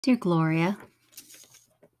Dear Gloria,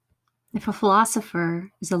 if a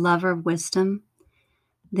philosopher is a lover of wisdom,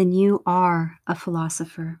 then you are a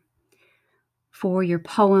philosopher. For your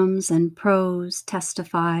poems and prose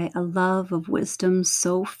testify a love of wisdom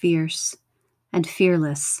so fierce and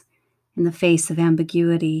fearless in the face of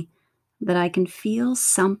ambiguity that I can feel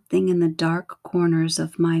something in the dark corners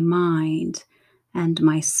of my mind and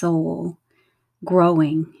my soul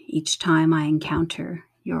growing each time I encounter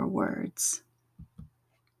your words.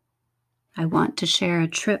 I want to share a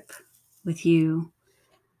trip with you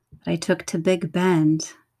that I took to Big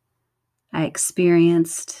Bend. I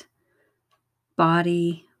experienced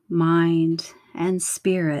body, mind, and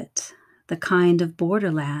spirit, the kind of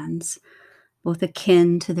borderlands, both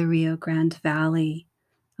akin to the Rio Grande Valley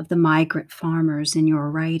of the migrant farmers in your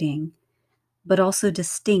writing, but also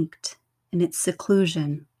distinct in its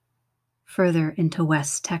seclusion further into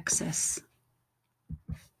West Texas.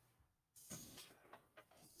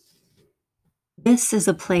 This is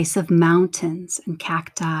a place of mountains and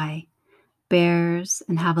cacti, bears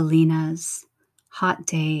and javelinas, hot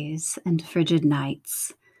days and frigid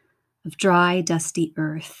nights, of dry, dusty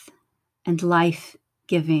earth and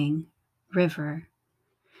life-giving river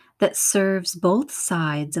that serves both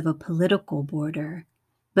sides of a political border,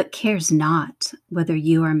 but cares not whether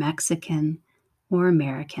you are Mexican or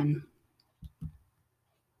American.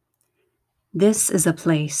 This is a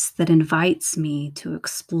place that invites me to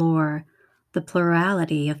explore the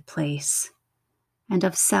plurality of place and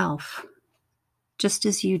of self, just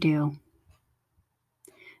as you do.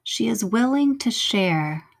 She is willing to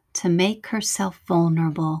share, to make herself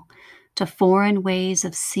vulnerable to foreign ways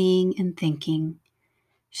of seeing and thinking.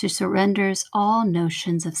 She surrenders all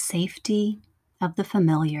notions of safety, of the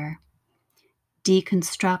familiar.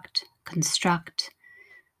 Deconstruct, construct.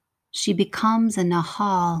 She becomes a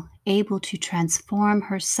Nahal, able to transform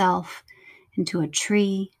herself into a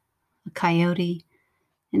tree, a coyote,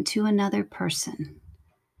 into another person.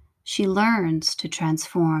 She learns to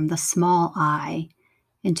transform the small I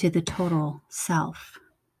into the total self.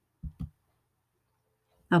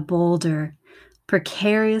 A boulder,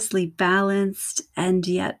 precariously balanced and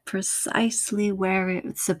yet precisely where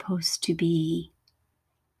it's supposed to be.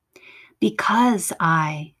 Because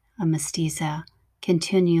I, a mestiza,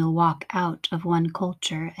 continue to walk out of one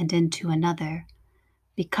culture and into another,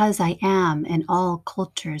 because I am in all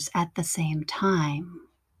cultures at the same time.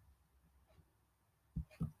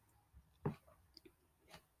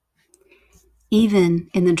 Even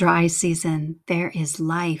in the dry season, there is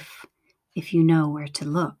life if you know where to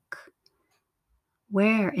look.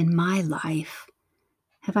 Where in my life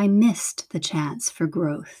have I missed the chance for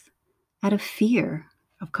growth out of fear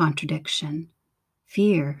of contradiction,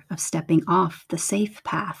 fear of stepping off the safe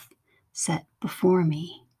path set before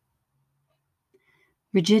me?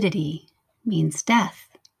 Rigidity means death.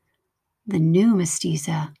 The new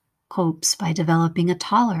mestiza copes by developing a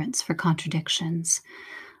tolerance for contradictions,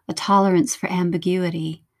 a tolerance for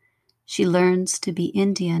ambiguity. She learns to be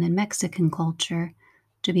Indian in Mexican culture,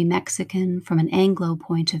 to be Mexican from an Anglo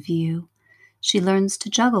point of view. She learns to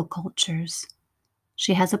juggle cultures.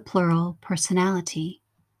 She has a plural personality.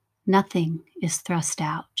 Nothing is thrust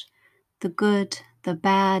out. The good, the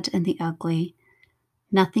bad, and the ugly.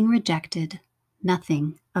 Nothing rejected,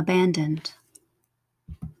 nothing abandoned.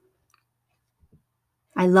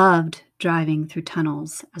 I loved driving through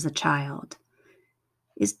tunnels as a child.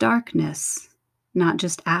 Is darkness not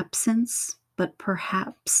just absence, but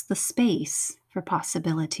perhaps the space for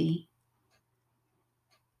possibility?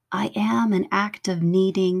 I am an act of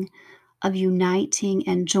needing, of uniting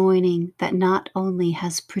and joining that not only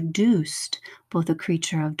has produced both a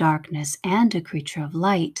creature of darkness and a creature of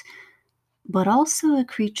light, but also a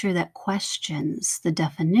creature that questions the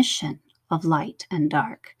definition of light and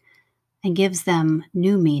dark and gives them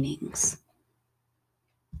new meanings.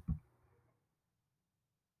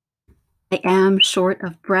 I am short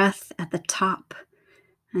of breath at the top,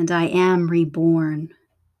 and I am reborn.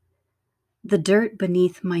 The dirt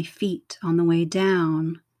beneath my feet on the way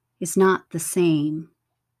down is not the same,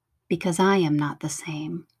 because I am not the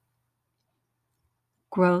same.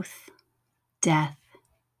 Growth, death,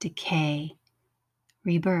 decay,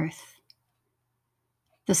 rebirth.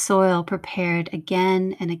 The soil prepared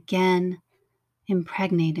again and again,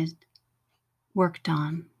 impregnated, worked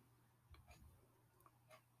on.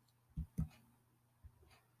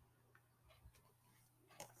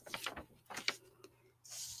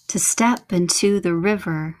 To step into the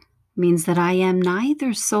river means that I am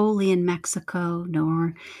neither solely in Mexico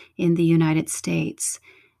nor in the United States,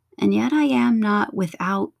 and yet I am not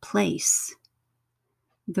without place.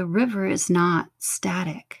 The river is not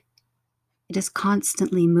static. It is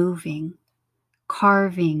constantly moving,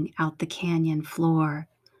 carving out the canyon floor,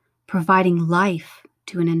 providing life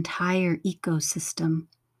to an entire ecosystem.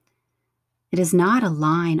 It is not a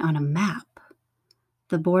line on a map.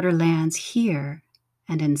 The borderlands here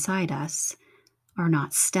and inside us are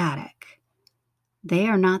not static. They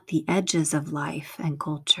are not the edges of life and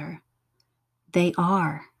culture. They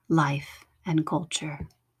are life and culture.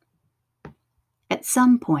 At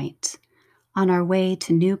some point, on our way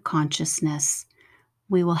to new consciousness,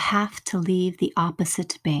 we will have to leave the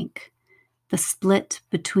opposite bank, the split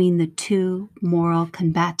between the two moral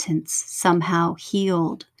combatants somehow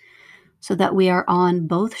healed, so that we are on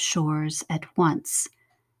both shores at once,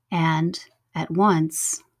 and at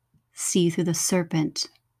once see through the serpent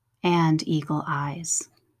and eagle eyes.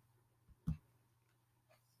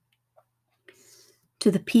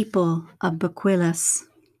 To the people of Bequiles,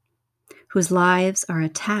 whose lives are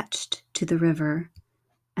attached to the river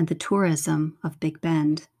and the tourism of Big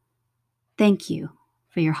Bend, thank you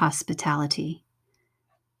for your hospitality.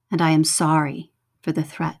 And I am sorry for the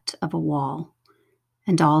threat of a wall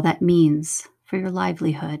and all that means for your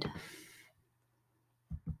livelihood.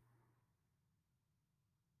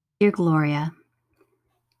 Dear Gloria,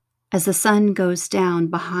 as the sun goes down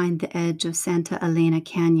behind the edge of Santa Elena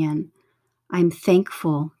Canyon, I'm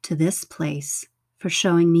thankful to this place for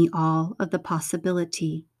showing me all of the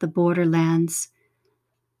possibility, the borderlands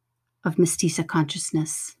of mestiza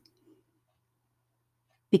consciousness.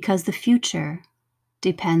 Because the future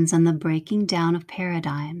depends on the breaking down of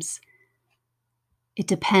paradigms. It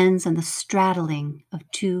depends on the straddling of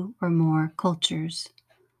two or more cultures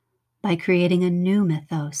by creating a new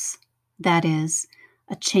mythos, that is,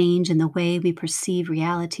 a change in the way we perceive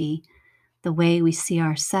reality, the way we see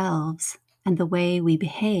ourselves, and the way we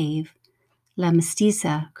behave. La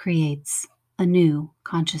mestiza creates a new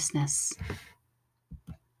consciousness.